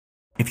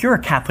If you're a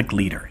Catholic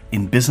leader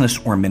in business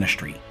or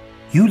ministry,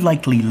 you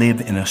likely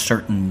live in a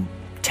certain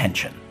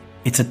tension.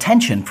 It's a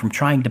tension from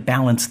trying to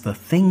balance the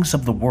things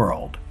of the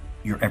world,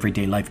 your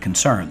everyday life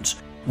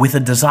concerns, with a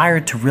desire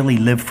to really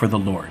live for the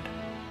Lord.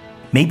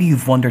 Maybe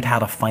you've wondered how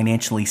to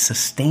financially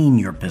sustain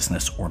your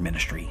business or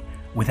ministry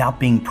without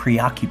being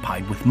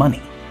preoccupied with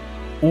money,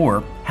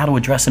 or how to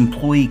address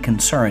employee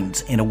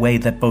concerns in a way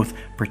that both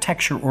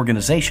protects your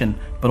organization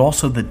but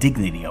also the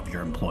dignity of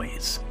your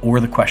employees, or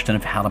the question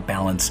of how to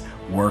balance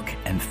work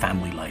and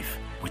family life,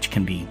 which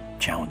can be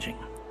challenging.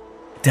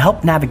 To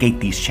help navigate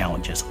these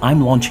challenges,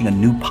 I'm launching a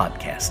new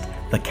podcast,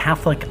 The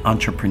Catholic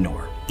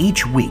Entrepreneur.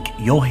 Each week,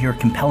 you'll hear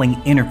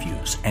compelling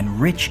interviews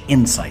and rich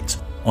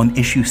insights on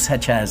issues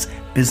such as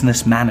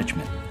business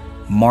management,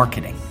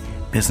 marketing,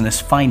 business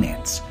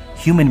finance,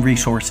 human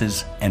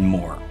resources, and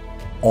more,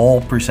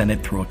 all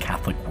presented through a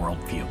Catholic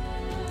worldview.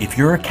 If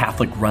you're a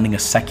Catholic running a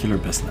secular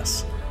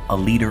business, a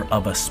leader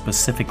of a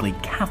specifically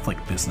Catholic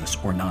business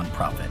or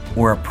nonprofit,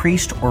 or a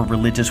priest or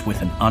religious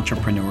with an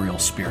entrepreneurial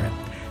spirit,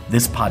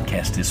 this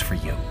podcast is for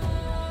you.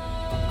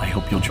 I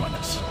hope you'll join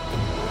us.